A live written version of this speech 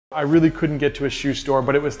I really couldn't get to a shoe store,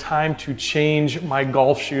 but it was time to change my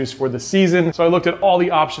golf shoes for the season. So I looked at all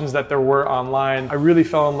the options that there were online. I really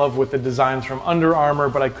fell in love with the designs from Under Armour,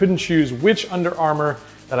 but I couldn't choose which Under Armour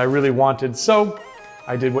that I really wanted. So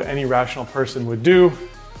I did what any rational person would do.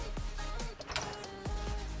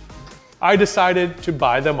 I decided to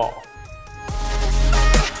buy them all.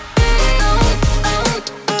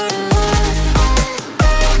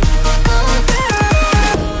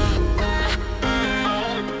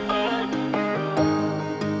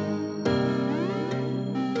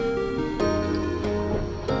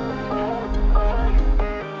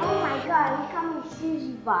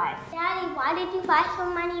 Daddy, why did you buy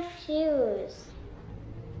so many shoes?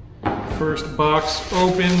 First box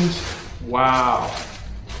opened. Wow,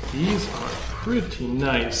 these are pretty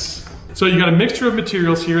nice. So you got a mixture of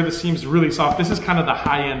materials here. This seems really soft. This is kind of the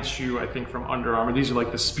high-end shoe, I think, from Under Armour. These are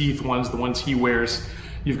like the Spieth ones, the ones he wears.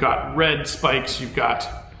 You've got red spikes, you've got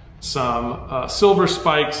some silver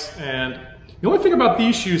spikes, and the only thing about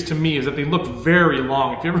these shoes to me is that they look very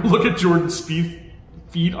long. If you ever look at Jordan Spieth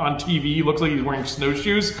feet on TV, it looks like he's wearing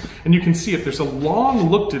snowshoes, and you can see it. There's a long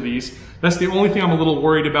look to these. That's the only thing I'm a little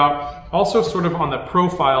worried about. Also, sort of on the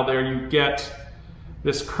profile there, you get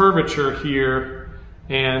this curvature here,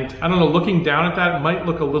 and I don't know, looking down at that, it might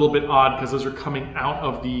look a little bit odd because those are coming out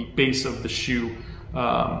of the base of the shoe,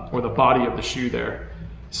 or the body of the shoe there.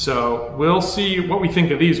 So we'll see what we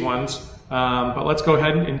think of these ones, but let's go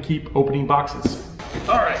ahead and keep opening boxes.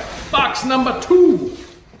 All right, box number 2.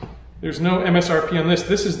 There's no MSRP on this.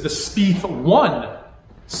 This is the Spieth 1.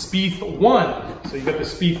 Spieth 1. So you got the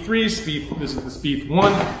Spieth 3, Spieth, this is the Spieth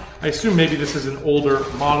 1. I assume maybe this is an older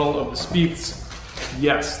model of the Spieths.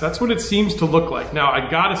 Yes, that's what it seems to look like. Now I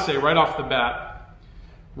gotta say right off the bat,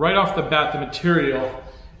 the material,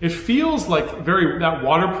 it feels like that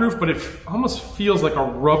waterproof, but it almost feels like a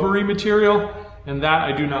rubbery material, and that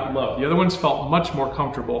I do not love. The other ones felt much more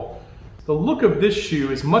comfortable. The look of this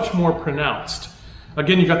shoe is much more pronounced.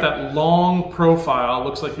 Again, you got that long profile.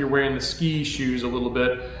 Looks like you're wearing the ski shoes a little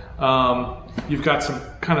bit. You've got some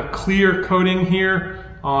kind of clear coating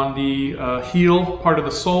here on the heel part of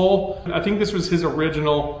the sole. I think this was his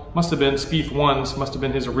original, must have been Spieth 1s, must have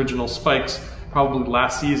been his original spikes, probably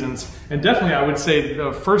last season's. And definitely I would say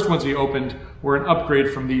the first ones we opened were an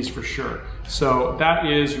upgrade from these for sure. So that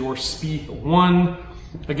is your Spieth 1.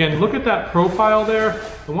 Again, look at that profile there.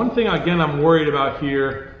 The one thing, again, I'm worried about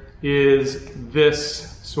here is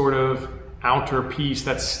this sort of outer piece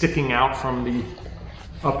that's sticking out from the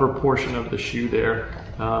upper portion of the shoe there.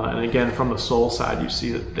 And again, from the sole side, you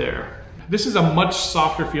see it there. This is a much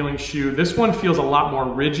softer feeling shoe. This one feels a lot more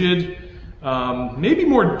rigid, maybe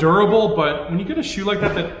more durable, but when you get a shoe like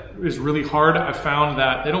that that is really hard, I found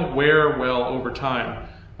that they don't wear well over time.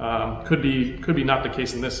 Could be not the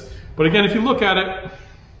case in this. But again, if you look at it,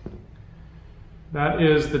 that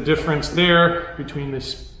is the difference there between the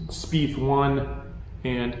Spieth 1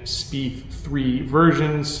 and Spieth 3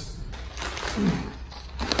 versions.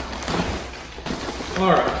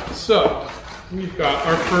 All right, so we've got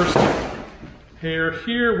our first pair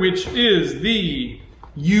here, which is the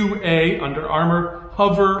UA Under Armour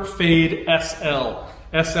HOVR Fade SL.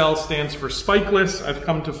 SL stands for spikeless, I've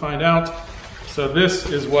come to find out. So this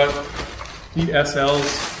is what the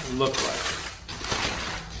SLs look like.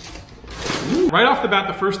 Right off the bat,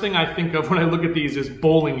 the first thing I think of when I look at these is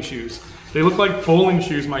bowling shoes. They look like bowling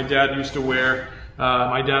shoes my dad used to wear.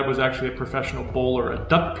 My dad was actually a professional bowler, a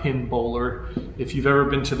duck pin bowler. If you've ever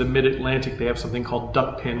been to the Mid-Atlantic, they have something called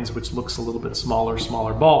duck pins, which looks a little bit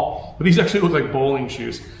smaller ball. But these actually look like bowling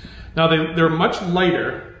shoes. Now they're much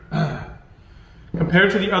lighter.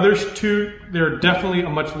 Compared to the other two, they're definitely a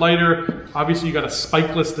much lighter. Obviously you got a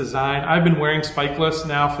spikeless design. I've been wearing spikeless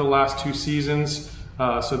now for the last 2 seasons.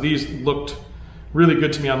 So these looked really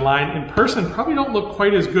good to me online. In person, probably don't look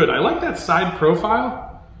quite as good. I like that side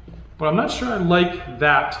profile, but I'm not sure I like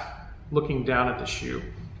that looking down at the shoe.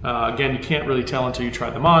 Again, you can't really tell until you try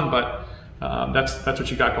them on, but that's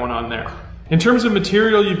what you got going on there. In terms of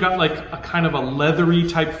material, you've got like a kind of a leathery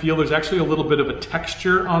type feel. There's actually a little bit of a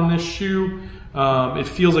texture on this shoe. It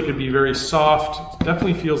feels like it'd be very soft. It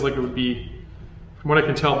definitely feels like it would be, from what I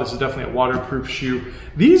can tell, this is definitely a waterproof shoe.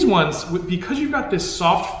 These ones, because you've got this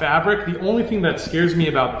soft fabric, the only thing that scares me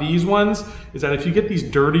about these ones is that if you get these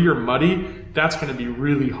dirty or muddy, that's gonna be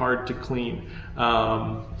really hard to clean.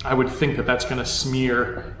 I would think that that's gonna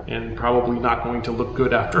smear and probably not going to look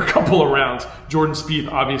good after a couple of rounds. Jordan Spieth,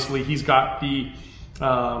 obviously, he's got the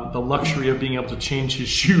luxury of being able to change his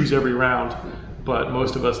shoes every round, but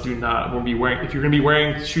most of us do not. We'll be wearing, if you're gonna be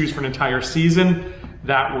wearing shoes for an entire season,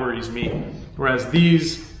 that worries me. Whereas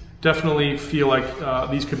these definitely feel like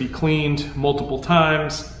these could be cleaned multiple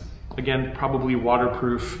times. Again, probably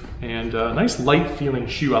waterproof and a nice light feeling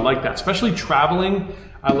shoe. I like that, especially traveling.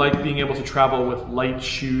 I like being able to travel with light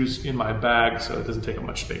shoes in my bag so it doesn't take up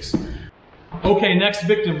much space. Okay, next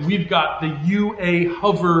victim, we've got the UA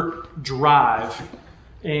HOVR Drive.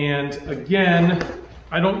 And again,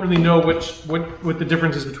 I don't really know what the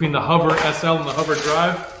difference is between the HOVR SL and the HOVR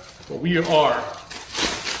Drive, but we are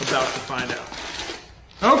about to find out.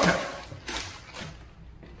 Okay.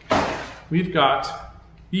 We've got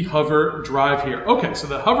the HOVR Drive here. Okay, so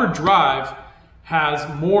the HOVR Drive has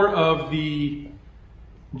more of the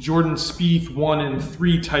Jordan Spieth 1 and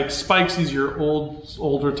 3 type spikes. These are your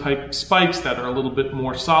older type spikes that are a little bit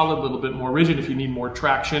more solid, a little bit more rigid if you need more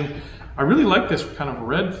traction. I really like this kind of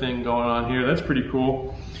red thing going on here. That's pretty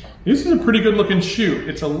cool. This is a pretty good looking shoe.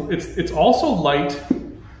 It's also light.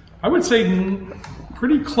 I would say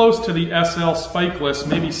pretty close to the SL spikeless,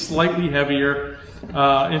 maybe slightly heavier.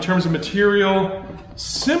 In terms of material,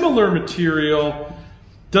 similar material.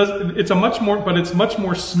 It's much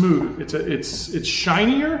more smooth. It's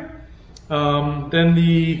shinier than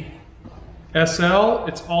the SL.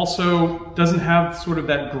 It's also doesn't have sort of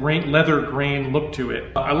that leather grain look to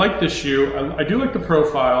it. I like this shoe. I do like the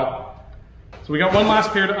profile. So we got one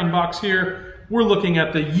last pair to unbox here. We're looking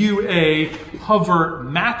at the UA HOVR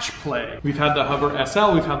Match Play. We've had the HOVR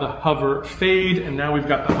SL, we've had the HOVR Fade, and now we've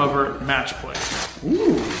got the HOVR Match Play.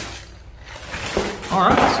 Ooh. All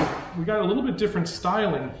right, so we got a little bit different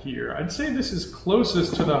styling here. I'd say this is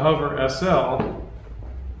closest to the HOVR SL.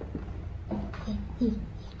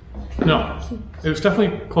 No, it was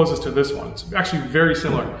definitely closest to this one. It's actually very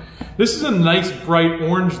similar. This is a nice bright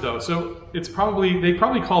orange though, so they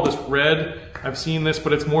probably call this red. I've seen this,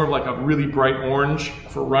 but it's more of like a really bright orange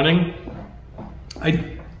for running.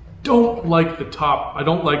 I don't like the top. I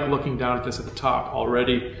don't like looking down at this at the top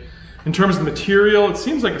already. In terms of material, it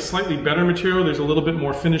seems like a slightly better material. There's a little bit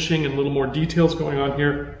more finishing and a little more details going on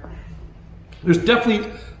here. There's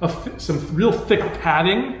definitely some real thick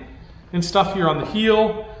padding and stuff here on the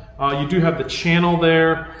heel. You do have the channel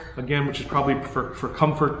there, again, which is probably for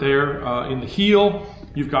comfort there in the heel.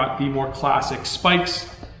 You've got the more classic spikes,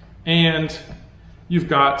 and you've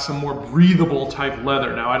got some more breathable type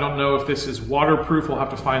leather. Now, I don't know if this is waterproof. We'll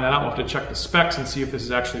have to find that out. We'll have to check the specs and see if this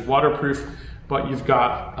is actually waterproof, but you've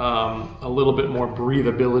got a little bit more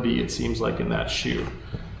breathability, it seems like, in that shoe.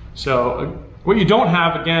 So what you don't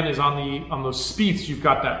have, again, is on those Spieths, you've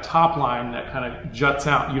got that top line that kind of juts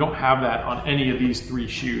out. You don't have that on any of these 3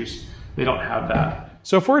 shoes. They don't have that.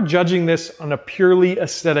 So if we're judging this on a purely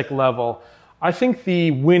aesthetic level, I think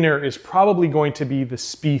the winner is probably going to be the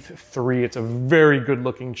Spieth 3. It's a very good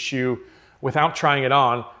looking shoe. Without trying it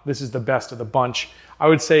on, this is the best of the bunch. I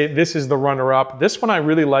would say this is the runner-up. This one I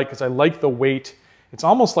really like because I like the weight. It's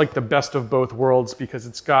almost like the best of both worlds because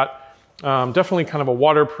it's got definitely kind of a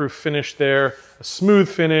waterproof finish there, a smooth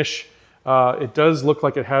finish. It does look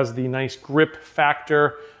like it has the nice grip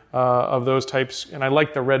factor of those types, and I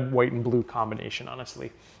like the red, white, and blue combination,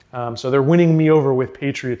 honestly. So they're winning me over with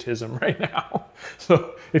patriotism right now.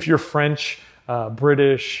 So if you're French,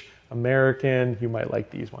 British, American, you might like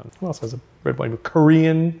these ones. Who else has a red, white, and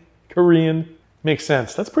blue? Korean. Makes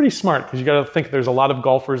sense. That's pretty smart because you got to think there's a lot of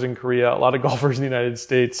golfers in Korea, a lot of golfers in the United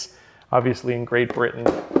States, obviously in Great Britain.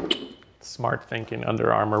 Smart thinking,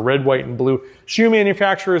 Under Armour. Red, white, and blue. Shoe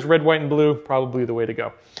manufacturers, red, white, and blue, probably the way to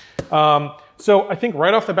go. So I think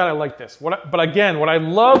right off the bat, I like this. But again, what I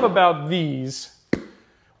love about these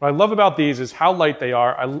is how light they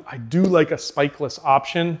are. I do like a spikeless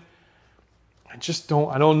option. I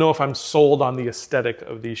don't know if I'm sold on the aesthetic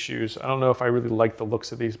of these shoes. I don't know if I really like the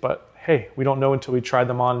looks of these, but hey, we don't know until we try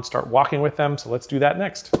them on and start walking with them, so let's do that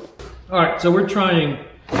next. All right, so we're trying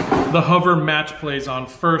the HOVR Match Plays on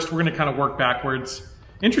first. We're gonna kind of work backwards.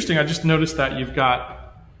 Interesting, I just noticed that you've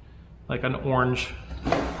got like an orange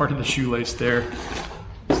part of the shoelace there.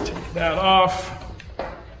 Let's take that off.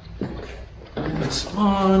 Put this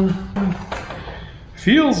on.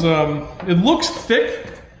 Feels, it looks thick.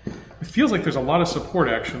 It feels like there's a lot of support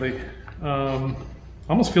actually.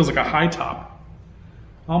 Almost feels like a high top.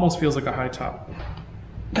 Almost feels like a high top.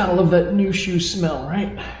 Gotta love that new shoe smell,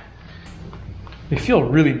 right? They feel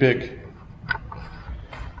really big.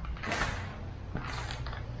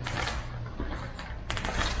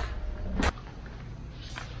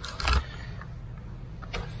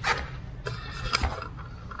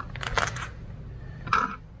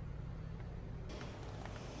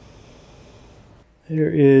 There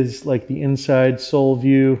is like the inside sole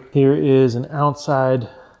view. Here is an outside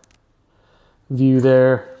view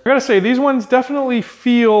there. I gotta say, these ones definitely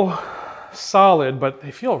feel solid, but they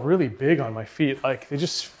feel really big on my feet. Like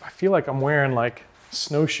I feel like I'm wearing like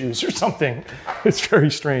snowshoes or something. It's very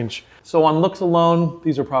strange. So on looks alone,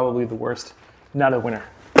 these are probably the worst. Not a winner.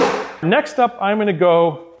 Next up, I'm gonna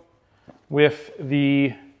go with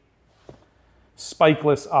the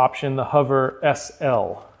spikeless option, the HOVR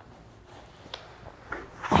SL.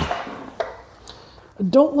 I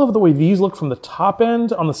don't love the way these look from the top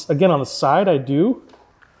end. Again, on the side, I do.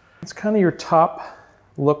 It's kind of your top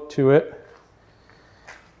look to it.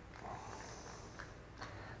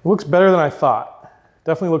 It looks better than I thought.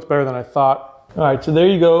 Definitely looks better than I thought. All right, so there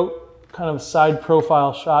you go. Kind of a side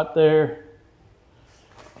profile shot there.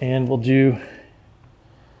 And we'll do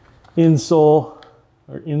insole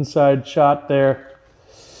or inside shot there.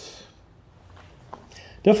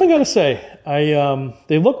 Definitely gotta say,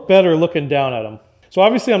 they look better looking down at them. So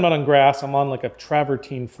obviously I'm not on grass, I'm on like a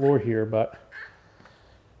travertine floor here, but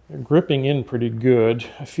they're gripping in pretty good.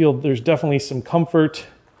 I feel there's definitely some comfort.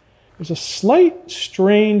 There's a slight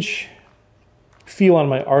strange feel on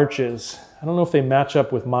my arches. I don't know if they match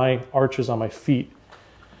up with my arches on my feet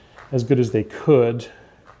as good as they could,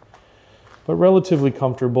 but relatively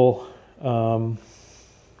comfortable. I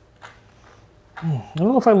don't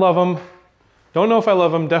know if I love them. Don't know if I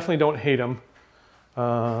love them, definitely don't hate them.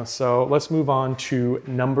 So let's move on to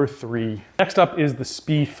number 3. Next up is the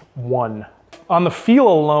Spieth 1. On the feel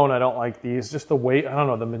alone, I don't like these. Just the weight, I don't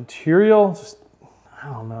know, the material, just, I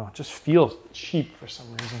don't know, it just feels cheap for some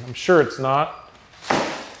reason. I'm sure it's not,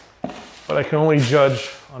 but I can only judge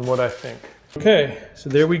on what I think. Okay, so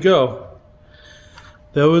there we go.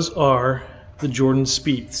 Those are the Jordan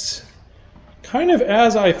Spieths. Kind of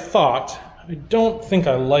as I thought. I don't think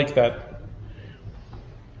I like that.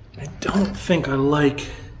 I don't think I like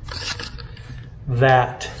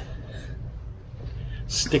that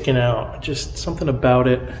sticking out. Just something about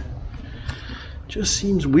it just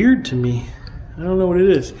seems weird to me. I don't know what it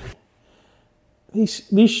is.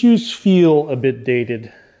 These shoes feel a bit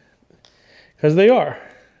dated, because they are.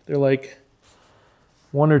 They're like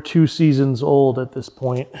 1 or 2 seasons old at this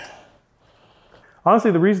point.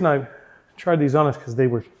 Honestly, the reason I tried these on is because they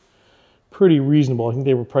were pretty reasonable. I think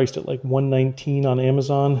they were priced at like $119 on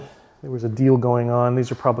Amazon. There was a deal going on.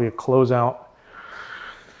 These are probably a closeout.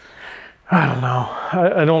 I don't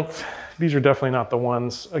know. These are definitely not the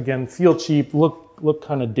ones. Again, feel cheap, look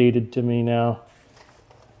kind of dated to me now.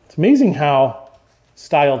 It's amazing how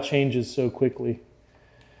style changes so quickly.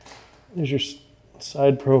 There's your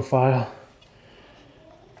side profile.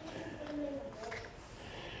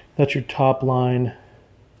 That's your top line.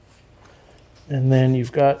 And then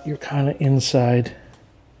you've got your kind of inside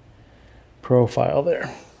profile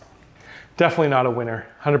there. Definitely not a winner,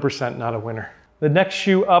 100% not a winner. The next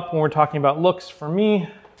shoe up when we're talking about looks for me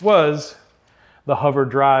was the HOVR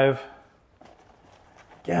Drive.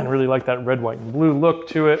 Again, really like that red, white, and blue look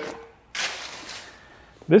to it.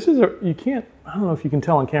 This is I don't know if you can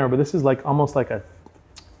tell on camera, but this is like almost like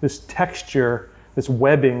this texture, this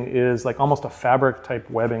webbing is like almost a fabric type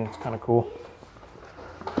webbing. It's kind of cool.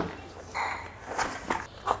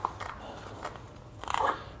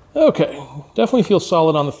 Okay, definitely feels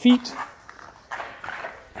solid on the feet.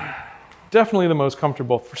 Definitely the most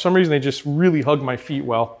comfortable. For some reason, they just really hug my feet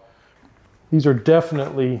well. These are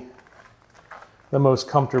definitely the most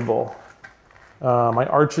comfortable. My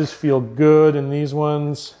arches feel good in these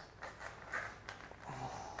ones.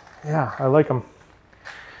 Yeah, I like them.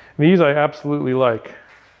 These I absolutely like.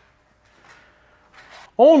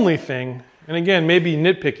 Only thing, and again, maybe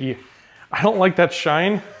nitpicky, I don't like that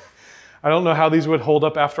shine. I don't know how these would hold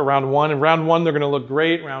up after round 1. In round 1, they're gonna look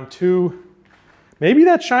great. Round 2, maybe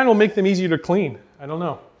that shine will make them easier to clean. I don't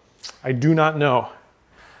know. I do not know.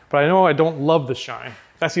 But I know I don't love the shine.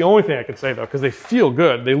 That's the only thing I can say though, because they feel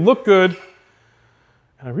good. They look good.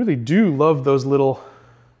 And I really do love those little,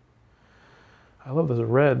 I love those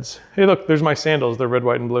reds. Hey look, there's my sandals. They're red,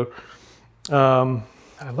 white, and blue.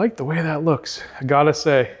 I like the way that looks. I gotta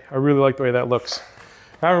say, I really like the way that looks.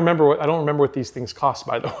 I don't remember what these things cost,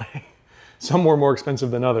 by the way. Some were more expensive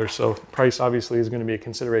than others, so price obviously is gonna be a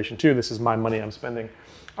consideration too. This is my money I'm spending.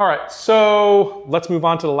 All right, so let's move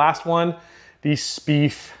on to the last one, the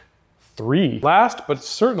Spieth 3. Last, but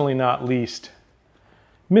certainly not least,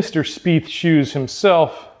 Mr. Spieth shoes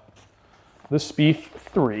himself, the Spieth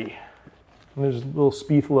 3. And there's a little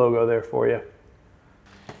Spieth logo there for you.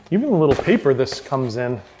 Even the little paper this comes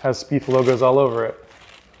in has Spieth logos all over it.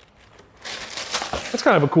 That's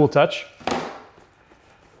kind of a cool touch.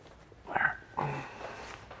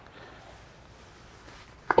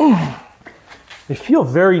 They feel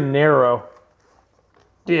very narrow.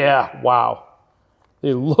 Yeah, wow.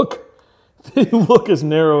 They look as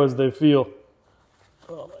narrow as they feel.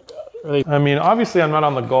 Oh my God. I mean, obviously I'm not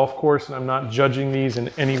on the golf course and I'm not judging these in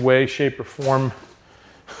any way, shape, or form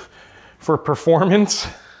for performance.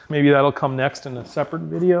 Maybe that'll come next in a separate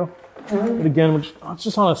video. But again, it's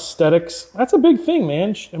just on aesthetics. That's a big thing,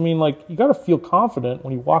 man. I mean, like, you got to feel confident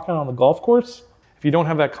when you walk out on the golf course. If you don't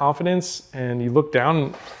have that confidence and you look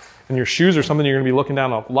down and your shoes are something you're going to be looking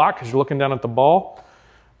down a lot because you're looking down at the ball,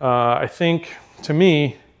 I think, to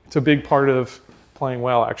me, it's a big part of playing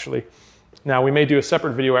well, actually. Now, we may do a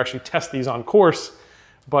separate video, actually test these on course,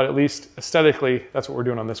 but at least aesthetically, that's what we're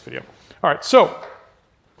doing on this video. All right, so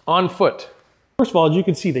on foot. First of all, as you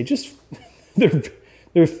can see, they're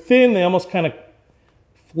thin. They almost kind of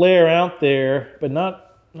flare out there, but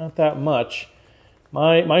not that much.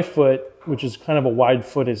 My foot, which is kind of a wide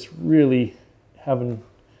foot, is really having,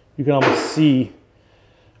 you can almost see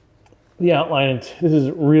the outline. This is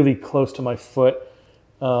really close to my foot.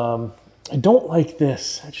 I don't like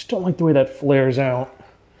this. I just don't like the way that flares out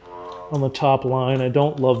on the top line. I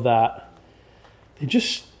don't love that. They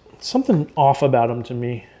just, something off about them to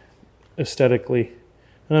me aesthetically.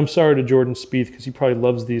 And I'm sorry to Jordan Spieth because he probably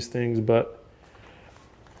loves these things, but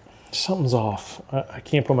something's off. I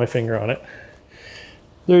can't put my finger on it.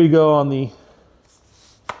 There you go on the,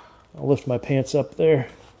 I'll lift my pants up there.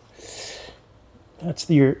 That's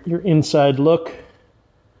your inside look.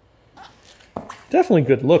 Definitely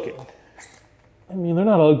good looking. I mean, they're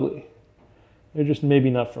not ugly. They're just maybe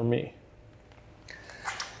not for me.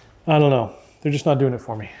 I don't know. They're just not doing it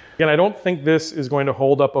for me. Again, I don't think this is going to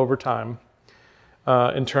hold up over time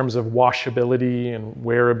in terms of washability and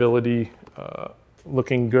wearability,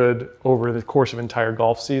 looking good over the course of entire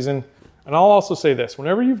golf season. And I'll also say this,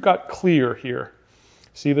 whenever you've got clear here,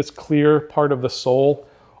 see this clear part of the sole,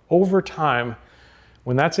 over time,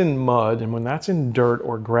 when that's in mud and when that's in dirt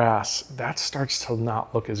or grass, that starts to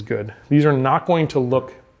not look as good. These are not going to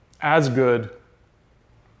look as good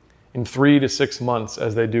in 3 to 6 months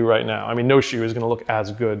as they do right now. I mean, no shoe is going to look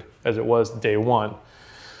as good as it was day one.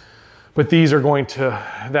 But these are going to,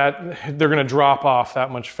 they're going to drop off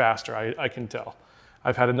that much faster, I can tell.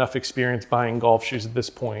 I've had enough experience buying golf shoes at this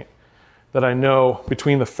point that I know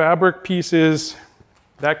between the fabric pieces,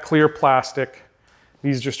 that clear plastic,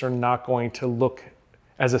 these just are not going to look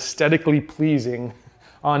as aesthetically pleasing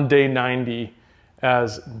on day 90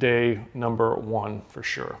 as day number 1 for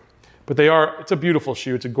sure. But they are, it's a beautiful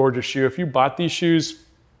shoe, it's a gorgeous shoe. If you bought these shoes,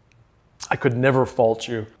 I could never fault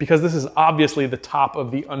you because this is obviously the top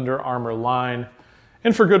of the Under Armour line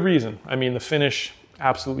and for good reason. I mean, the finish,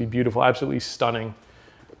 absolutely beautiful, absolutely stunning.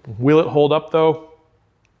 Will it hold up though?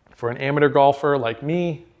 For an amateur golfer like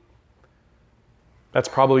me, that's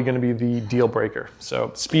probably going to be the deal breaker. So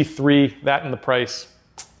Spieth 3, that and the price.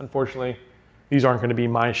 Unfortunately, these aren't going to be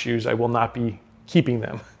my shoes. I will not be keeping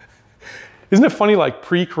them. Isn't it funny, like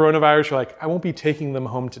pre-coronavirus, you're like, I won't be taking them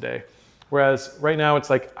home today. Whereas right now it's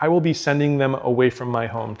like, I will be sending them away from my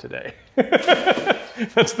home today.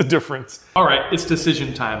 That's the difference. All right, it's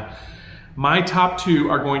decision time. My top 2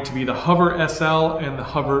 are going to be the HOVR SL and the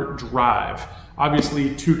HOVR Drive.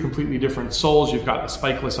 Obviously, 2 completely different soles. You've got the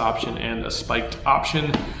spikeless option and a spiked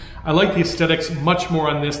option. I like the aesthetics much more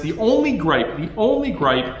on this. The only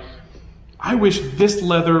gripe, I wish this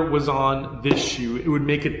leather was on this shoe. It would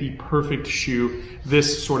make it the perfect shoe.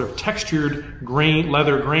 This sort of textured grain,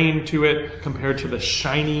 leather grain to it compared to the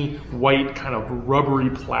shiny white kind of rubbery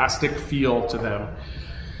plastic feel to them.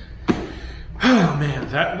 Oh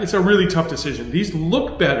man, it's a really tough decision. These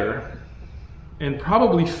look better and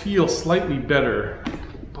probably feel slightly better,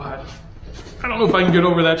 but I don't know if I can get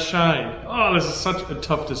over that shine. Oh, this is such a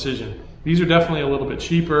tough decision. These are definitely a little bit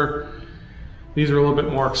cheaper. These are a little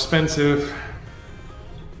bit more expensive.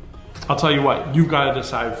 I'll tell you what, you've got to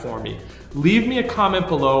decide for me. Leave me a comment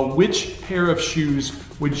below, which pair of shoes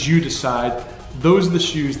would you decide? Those are the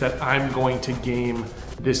shoes that I'm going to game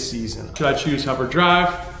this season. Should I choose HOVR Drive,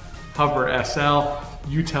 HOVR SL?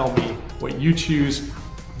 You tell me what you choose.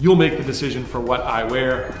 You'll make the decision for what I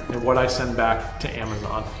wear and what I send back to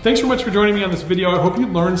Amazon. Thanks so much for joining me on this video. I hope you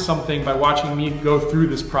learned something by watching me go through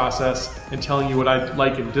this process and telling you what I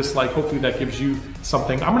like and dislike. Hopefully that gives you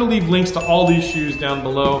something. I'm gonna leave links to all these shoes down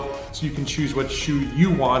below so you can choose what shoe you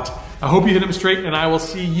want. I hope you hit them straight and I will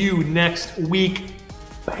see you next week.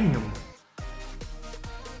 Bam.